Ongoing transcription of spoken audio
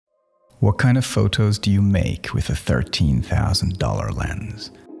What kind of photos do you make with a $13,000 lens?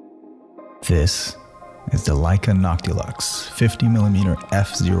 This is the Leica Noctilux 50mm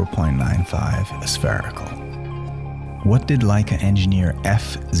f/0.95 spherical. What did Leica engineer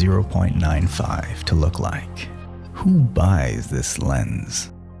f/0.95 to look like? Who buys this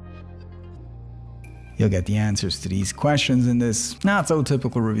lens? You'll get the answers to these questions in this not so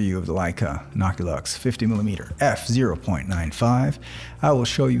typical review of the Leica Noctilux 50mm f/0.95. I will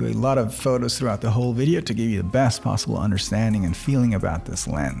show you a lot of photos throughout the whole video to give you the best possible understanding and feeling about this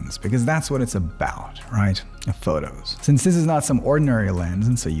lens, because that's what it's about, right? Photos. Since this is not some ordinary lens,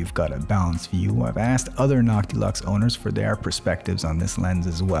 and so you've got a balanced view, I've asked other Noctilux owners for their perspectives on this lens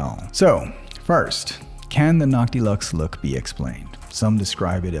as well. So, first, can the Noctilux look be explained? Some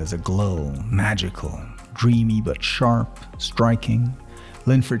describe it as a glow, magical, dreamy but sharp, striking.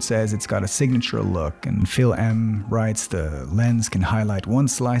 Linford says it's got a signature look, and Phil M writes the lens can highlight one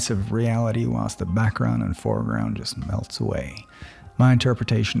slice of reality whilst the background and foreground just melts away. My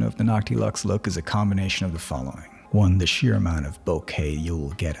interpretation of the Noctilux look is a combination of the following. 1. The sheer amount of bokeh you'll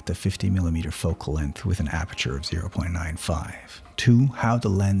get at the 50mm focal length with an aperture of 0.95. 2. How the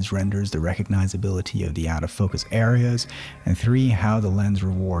lens renders the recognizability of the out-of-focus areas. And 3. How the lens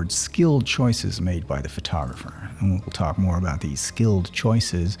rewards skilled choices made by the photographer. And we'll talk more about these skilled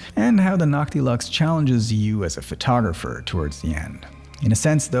choices and how the Noctilux challenges you as a photographer towards the end. In a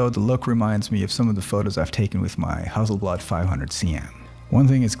sense though, the look reminds me of some of the photos I've taken with my Hasselblad 500 CM. One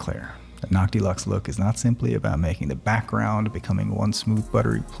thing is clear. The Noctilux look is not simply about making the background becoming one smooth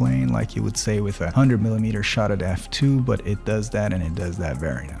buttery plane like you would say with a 100mm shot at f2, but it does that, and it does that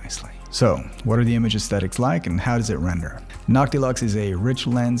very nicely. So, what are the image aesthetics like and how does it render? Noctilux is a rich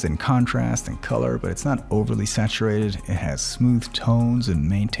lens in contrast and color, but it's not overly saturated. It has smooth tones and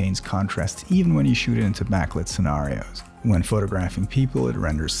maintains contrast even when you shoot it into backlit scenarios. When photographing people, it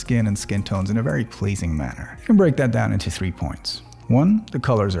renders skin and skin tones in a very pleasing manner. You can break that down into 3 points. 1. The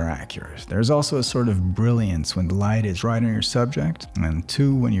colors are accurate. There's also a sort of brilliance when the light is right on your subject. And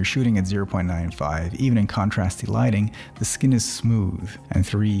 2. When you're shooting at 0.95, even in contrasty lighting, the skin is smooth. And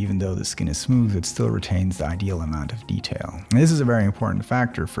 3. Even though the skin is smooth, it still retains the ideal amount of detail. And this is a very important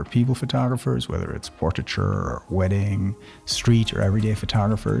factor for people photographers, whether it's portraiture or wedding, street or everyday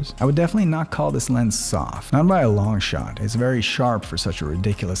photographers. I would definitely not call this lens soft. Not by a long shot. It's very sharp for such a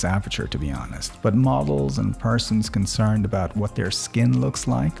ridiculous aperture, to be honest. But models and persons concerned about what their skin looks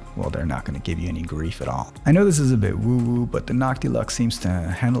like, well, they're not going to give you any grief at all. I know this is a bit woo-woo, but the Noctilux seems to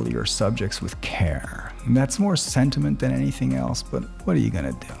handle your subjects with care. And that's more sentiment than anything else, but what are you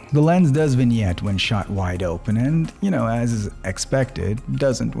gonna do? The lens does vignette when shot wide open, and, you know, as is expected,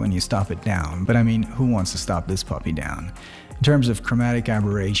 doesn't when you stop it down. But I mean, who wants to stop this puppy down? In terms of chromatic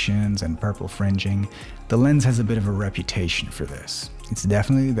aberrations and purple fringing, the lens has a bit of a reputation for this. It's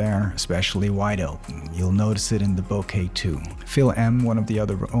definitely there, especially wide open. You'll notice it in the Bokeh too. Phil M, one of the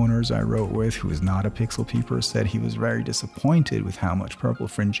other owners I wrote with, who is not a pixel peeper, said he was very disappointed with how much purple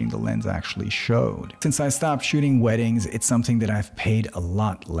fringing the lens actually showed. Since I stopped shooting weddings, it's something that I've paid a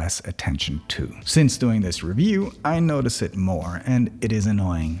lot less attention to. Since doing this review, I notice it more, and it is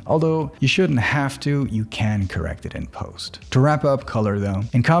annoying. Although you shouldn't have to, you can correct it in post. To wrap up color though,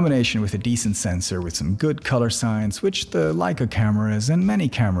 in combination with a decent sensor with some good color science, which the Leica cameras and many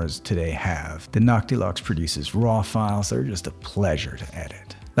cameras today have, the Noctilux produces raw files that are just a pleasure to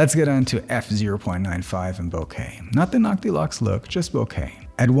edit. Let's get on to f/0.95 and bokeh. Not the Noctilux look, just bokeh.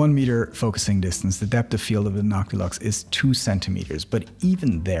 At 1 meter focusing distance, the depth of field of the Noctilux is 2 centimeters, but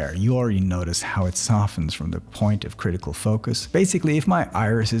even there, you already notice how it softens from the point of critical focus. Basically, if my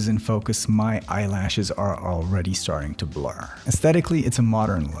iris is in focus, my eyelashes are already starting to blur. Aesthetically, it's a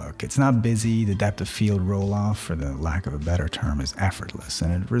modern look. It's not busy, the depth of field roll-off, for the lack of a better term, is effortless,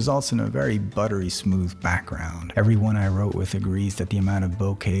 and it results in a very buttery smooth background. Everyone I wrote with agrees that the amount of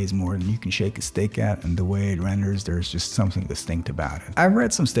bokeh is more than you can shake a stick at, and the way it renders, there's just something distinct about it. I've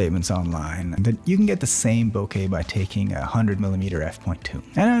read some statements online that you can get the same bokeh by taking a 100mm f.2.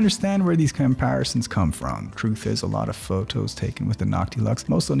 And I understand where these comparisons come from. Truth is, a lot of photos taken with the Noctilux,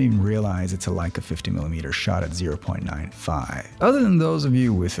 most don't even realize it's a Leica 50mm shot at 0.95. Other than those of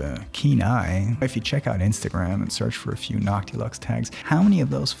you with a keen eye, if you check out Instagram and search for a few Noctilux tags, how many of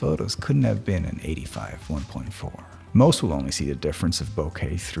those photos couldn't have been an 85 1.4? Most will only see the difference of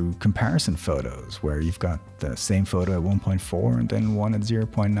bokeh through comparison photos, where you've got the same photo at 1.4 and then one at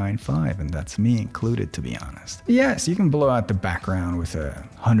 0.95, and that's me included, to be honest. Yes, you can blow out the background with a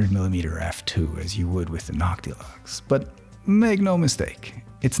 100mm f2 as you would with the Noctilux, but make no mistake,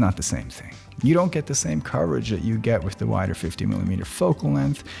 it's not the same thing. You don't get the same coverage that you get with the wider 50mm focal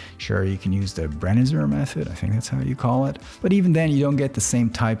length. Sure, you can use the Brenner method, I think that's how you call it, but even then you don't get the same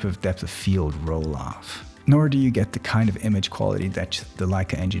type of depth of field roll-off. Nor do you get the kind of image quality that the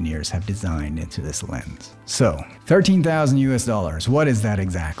Leica engineers have designed into this lens. So, $13,000 US, what is that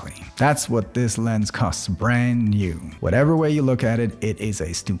exactly? That's what this lens costs brand new. Whatever way you look at it, it is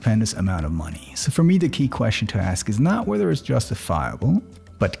a stupendous amount of money. So for me, the key question to ask is not whether it's justifiable,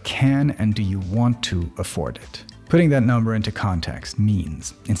 but can and do you want to afford it? Putting that number into context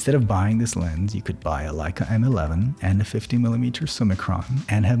means, instead of buying this lens, you could buy a Leica M11 and a 50mm Summicron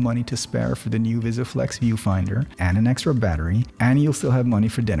and have money to spare for the new VisiFlex viewfinder and an extra battery, and you'll still have money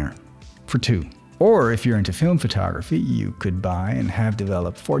for dinner. For two. Or if you're into film photography, you could buy and have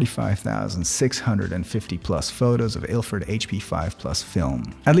developed 45,650 plus photos of Ilford HP5 Plus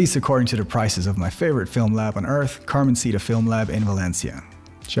film. At least according to the prices of my favorite film lab on earth, Carmencita Film Lab in Valencia.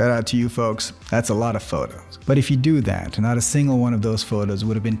 Shout out to you folks, that's a lot of photos. But if you do that, not a single one of those photos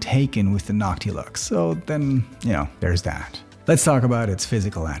would have been taken with the Noctilux, so then, there's that. Let's talk about its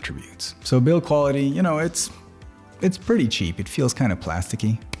physical attributes. So build quality, it's pretty cheap. It feels kind of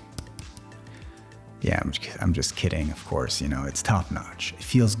plasticky. Yeah, I'm just kidding, of course, it's top notch. It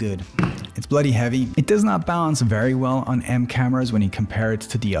feels good. It's bloody heavy. It does not balance very well on M cameras when you compare it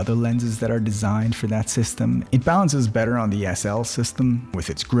to the other lenses that are designed for that system. It balances better on the SL system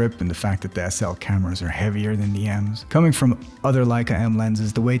with its grip and the fact that the SL cameras are heavier than the M's. Coming from other Leica M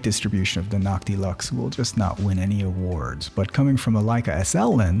lenses, the weight distribution of the Noctilux will just not win any awards. But coming from a Leica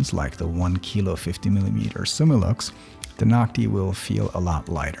SL lens, like the 1 kilo 50mm Summilux, the Nocti will feel a lot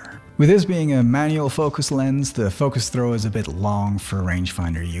lighter. With this being a manual focus lens, the focus throw is a bit long for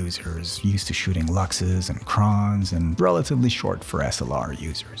rangefinder users, used to shooting luxes and crons, and relatively short for SLR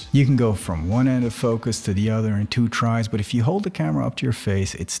users. You can go from one end of focus to the other in 2 tries, but if you hold the camera up to your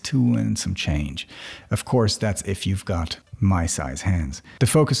face, it's 2 and some change. Of course, that's if you've got my size hands. The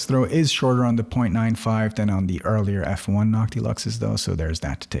focus throw is shorter on the 0.95 than on the earlier F1 Noctiluxes though, so there's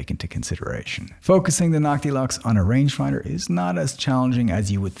that to take into consideration. Focusing the Noctilux on a rangefinder is not as challenging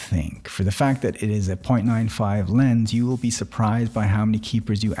as you would think. For the fact that it is a 0.95 lens, you will be surprised by how many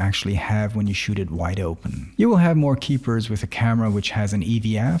keepers you actually have when you shoot it wide open. You will have more keepers with a camera which has an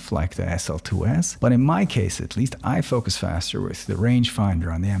EVF like the SL2S, but in my case at least, I focus faster with the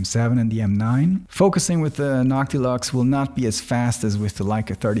rangefinder on the M7 and the M9. Focusing with the Noctilux will not be as fast as with the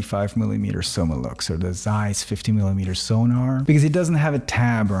Leica 35mm Summilux or the Zeiss 50mm sonar, because it doesn't have a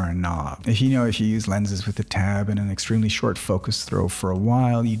tab or a knob. If you use lenses with a tab and an extremely short focus throw for a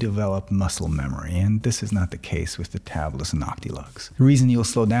while, you develop muscle memory, and this is not the case with the tabless Noctilux. The reason you'll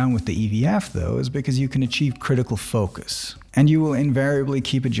slow down with the EVF though is because you can achieve critical focus. And you will invariably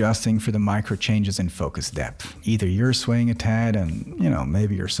keep adjusting for the micro changes in focus depth. Either you're swaying a tad and,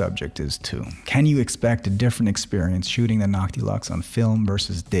 maybe your subject is too. Can you expect a different experience shooting the Noctilux on film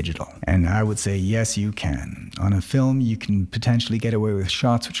versus digital? And I would say yes, you can. On a film, you can potentially get away with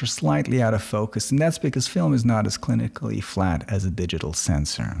shots which are slightly out of focus, and that's because film is not as clinically flat as a digital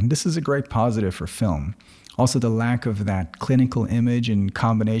sensor. And this is a great positive for film. Also, the lack of that clinical image in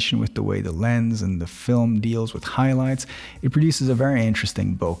combination with the way the lens and the film deals with highlights, it produces a very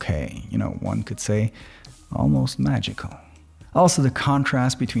interesting bokeh. One could say almost magical. Also, the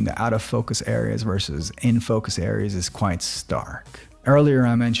contrast between the out of focus areas versus in focus areas is quite stark. Earlier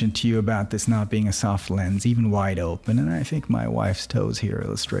I mentioned to you about this not being a soft lens, even wide open, and I think my wife's toes here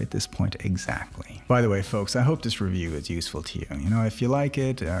illustrate this point exactly. By the way folks, I hope this review is useful to you. If you like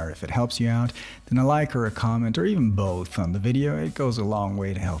it, or if it helps you out, then a like or a comment, or even both on the video, it goes a long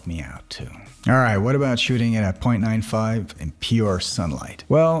way to help me out too. Alright, what about shooting it at 0.95 in pure sunlight?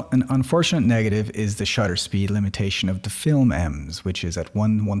 Well, an unfortunate negative is the shutter speed limitation of the Phil-M's, which is at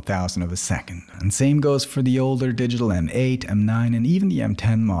 1/1000 of a second. And same goes for the older digital M8, M9, and even the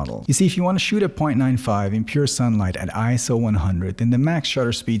M10 model. You see, if you want to shoot at 0.95 in pure sunlight at ISO 100, then the max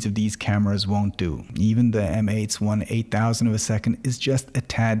shutter speeds of these cameras won't do. Even the M8's 1/8000 of a second is just a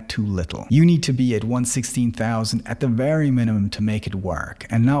tad too little. You need to be at 1/16,000 at the very minimum to make it work,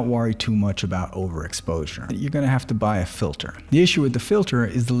 and not worry too much about overexposure. You're going to have to buy a filter. The issue with the filter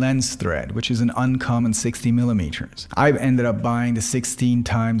is the lens thread, which is an uncommon 60mm. I've ended up buying the 16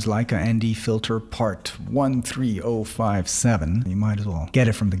 times Leica ND filter part 13057. You might as well get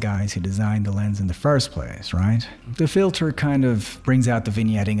it from the guys who designed the lens in the first place, right? The filter kind of brings out the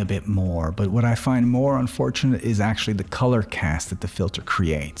vignetting a bit more, but what I find more unfortunate is actually the color cast that the filter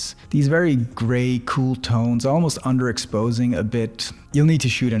creates. These very gray, cool tones, almost underexposing a bit. You'll need to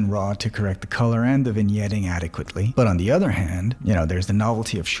shoot in RAW to correct the color and the vignetting adequately. But on the other hand, there's the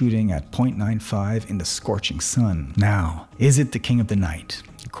novelty of shooting at 0.95 in the scorching sun. Now, is it the king of the night?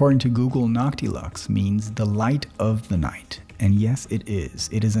 According to Google, Noctilux means the light of the night. And yes, it is.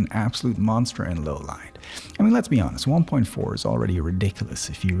 It is an absolute monster in low light. I mean, let's be honest, 1.4 is already ridiculous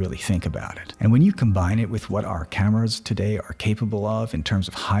if you really think about it. And when you combine it with what our cameras today are capable of in terms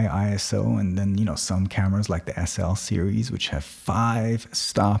of high ISO, and then, some cameras like the SL series, which have 5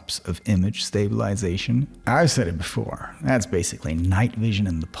 stops of image stabilization, I've said it before, that's basically night vision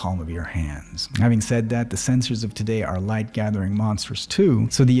in the palm of your hands. Having said that, the sensors of today are light gathering monsters too,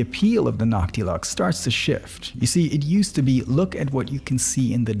 so the appeal of the Noctilux starts to shift. You see, it used to be look at what you can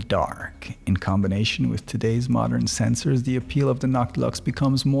see in the dark. In combination with today's modern sensors, the appeal of the Noctilux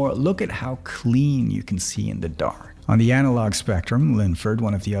becomes more look at how clean you can see in the dark. On the analog spectrum, Linford,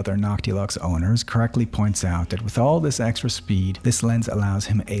 one of the other Noctilux owners, correctly points out that with all this extra speed, this lens allows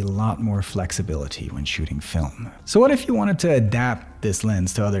him a lot more flexibility when shooting film. So what if you wanted to adapt this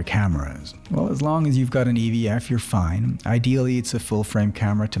lens to other cameras? Well, as long as you've got an EVF, you're fine. Ideally, it's a full-frame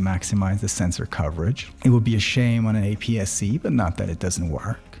camera to maximize the sensor coverage. It would be a shame on an APS-C, but not that it doesn't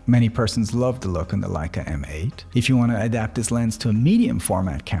work. Many persons love the look on the Leica M8. If you want to adapt this lens to a medium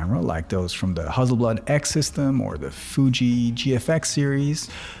format camera like those from the Hasselblad X system or the Fuji GFX series,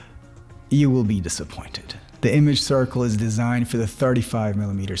 you will be disappointed. The image circle is designed for the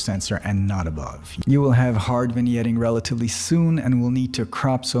 35mm sensor and not above. You will have hard vignetting relatively soon and will need to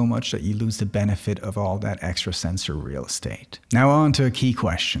crop so much that you lose the benefit of all that extra sensor real estate. Now on to a key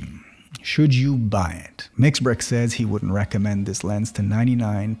question. Should you buy it? Mixbrick says he wouldn't recommend this lens to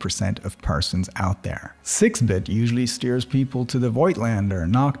 99% of persons out there. 6-Bit usually steers people to the Voigtlander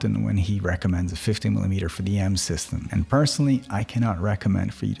Nocton when he recommends a 50mm for the M system. And personally, I cannot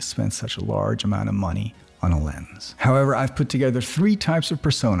recommend for you to spend such a large amount of money on a lens. However, I've put together 3 types of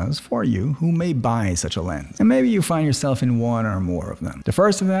personas for you who may buy such a lens. And maybe you find yourself in one or more of them. The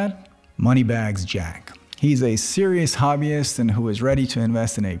first of that, Moneybags Jack. He's a serious hobbyist and who is ready to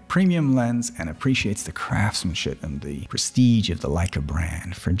invest in a premium lens and appreciates the craftsmanship and the prestige of the Leica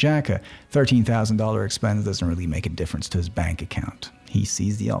brand. For Jack, a $13,000 expense doesn't really make a difference to his bank account. He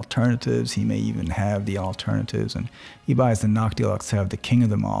sees the alternatives, he may even have the alternatives, and he buys the Noctilux to have the king of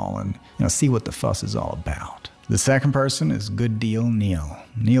them all and see what the fuss is all about. The second person is Good Deal Neil.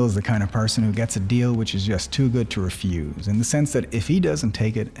 Neil is the kind of person who gets a deal which is just too good to refuse, in the sense that if he doesn't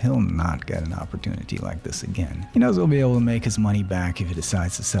take it, he'll not get an opportunity like this again. He knows he'll be able to make his money back if he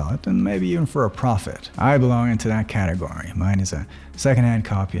decides to sell it, and maybe even for a profit. I belong into that category. Mine is a secondhand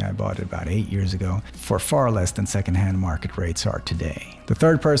copy. I bought it about 8 years ago for far less than secondhand market rates are today. The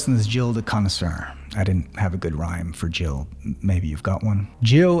third person is Jill the Connoisseur. I didn't have a good rhyme for Jill. Maybe you've got one.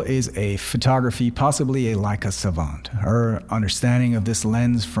 Jill is a photography, possibly a Leica savant. Her understanding of this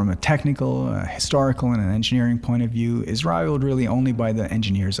lens from a technical, historical, and an engineering point of view is rivaled really only by the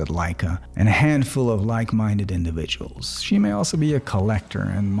engineers at Leica and a handful of like-minded individuals. She may also be a collector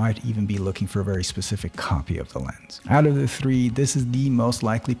and might even be looking for a very specific copy of the lens. Out of the 3, this is the most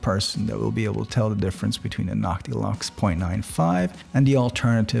likely person that will be able to tell the difference between a Noctilux 0.95 and the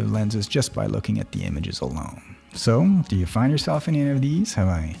alternative lenses just by looking at the images alone. So, do you find yourself in any of these? Have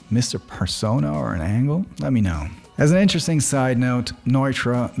I missed a persona or an angle? Let me know. As an interesting side note,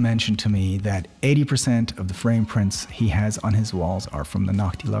 Neutra mentioned to me that 80% of the frame prints he has on his walls are from the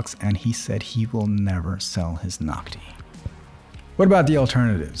Noctilux, and he said he will never sell his Nocti. What about the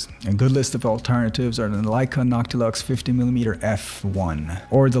alternatives? A good list of alternatives are the Leica Noctilux 50mm f1,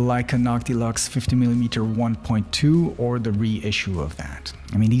 or the Leica Noctilux 50mm 1.2, or the reissue of that.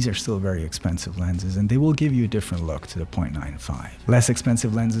 I mean, these are still very expensive lenses, and they will give you a different look to the 0.95. Less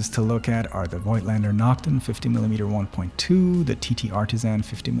expensive lenses to look at are the Voigtlander Nocton 50mm 1.2, the TT Artisan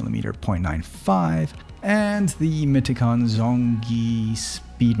 50mm 0.95, and the Mythicon Zongi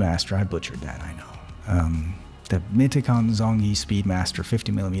Speedmaster. I butchered that, I know. The Mythicon Zongi Speedmaster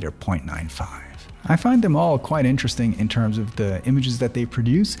 50mm 0.95. I find them all quite interesting in terms of the images that they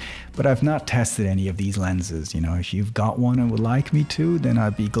produce, but I've not tested any of these lenses. If you've got one and would like me to, then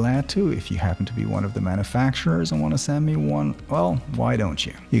I'd be glad to. If you happen to be one of the manufacturers and want to send me one, well, why don't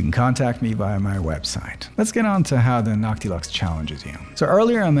you? You can contact me via my website. Let's get on to how the Noctilux challenges you. So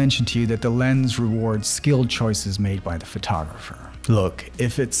earlier I mentioned to you that the lens rewards skilled choices made by the photographer. Look,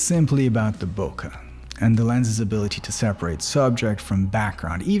 if it's simply about the bokeh, and the lens's ability to separate subject from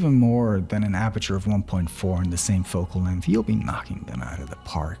background even more than an aperture of 1.4 in the same focal length, you'll be knocking them out of the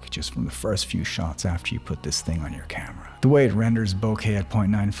park just from the first few shots after you put this thing on your camera. The way it renders bokeh at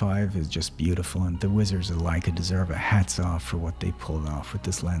 0.95 is just beautiful, and the wizards of Leica deserve a hats off for what they pulled off with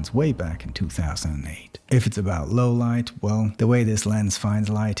this lens way back in 2008. If it's about low light, well, the way this lens finds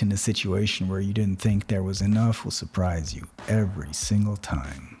light in a situation where you didn't think there was enough will surprise you every single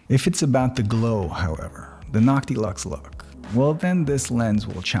time. If it's about the glow, however, the Noctilux look, well then this lens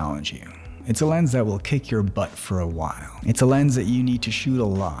will challenge you. It's a lens that will kick your butt for a while. It's a lens that you need to shoot a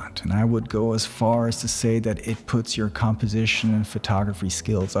lot, and I would go as far as to say that it puts your composition and photography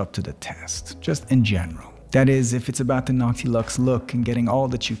skills up to the test, just in general. That is, if it's about the Noctilux look and getting all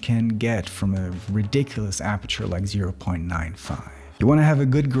that you can get from a ridiculous aperture like 0.95. You want to have a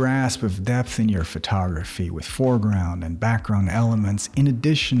good grasp of depth in your photography with foreground and background elements in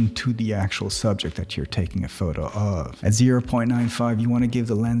addition to the actual subject that you're taking a photo of. At 0.95, you want to give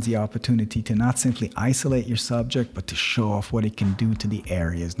the lens the opportunity to not simply isolate your subject, but to show off what it can do to the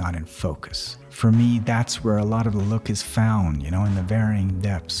areas not in focus. For me, that's where a lot of the look is found, in the varying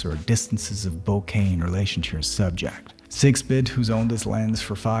depths or distances of bokeh in relation to your subject. 6bit, who's owned this lens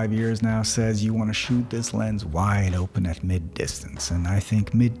for 5 years now, says you want to shoot this lens wide open at mid-distance, and I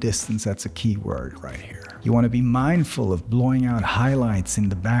think mid-distance, that's a key word right here. You want to be mindful of blowing out highlights in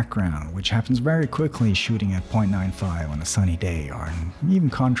the background, which happens very quickly shooting at 0.95 on a sunny day or in even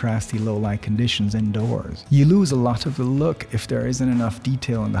contrasty low light conditions indoors. You lose a lot of the look if there isn't enough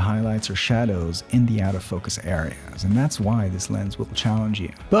detail in the highlights or shadows in the out of focus areas, and that's why this lens will challenge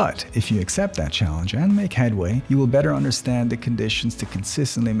you. But if you accept that challenge and make headway, you will better understand the conditions to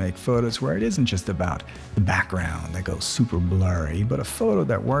consistently make photos where it isn't just about the background that goes super blurry, but a photo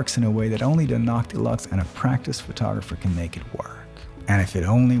that works in a way that only the Noctilux and a practiced photographer can make it work. And if it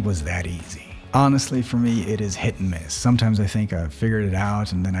only was that easy. Honestly, for me, it is hit and miss. Sometimes I think I've figured it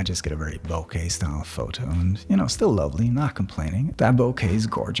out and then I just get a very bokeh style photo and, still lovely, not complaining. That bokeh is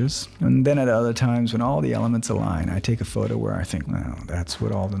gorgeous. And then at other times when all the elements align, I take a photo where I think, well, that's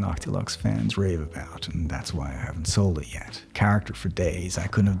what all the Noctilux fans rave about and that's why I haven't sold it yet. Character for days, I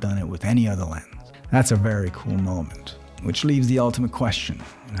couldn't have done it with any other lens. That's a very cool moment. Which leaves the ultimate question.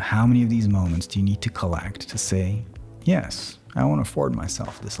 How many of these moments do you need to collect to say, yes, I want to afford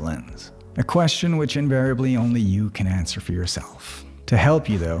myself this lens? A question which invariably only you can answer for yourself. To help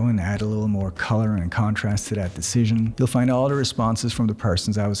you though, and add a little more color and contrast to that decision, you'll find all the responses from the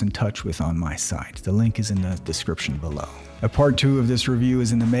persons I was in touch with on my site. The link is in the description below. A part 2 of this review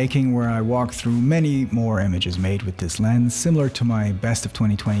is in the making, where I walk through many more images made with this lens, similar to my best of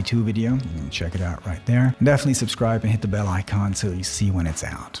 2022 video. You can check it out right there. And definitely subscribe and hit the bell icon so you see when it's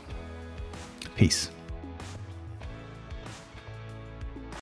out. Peace.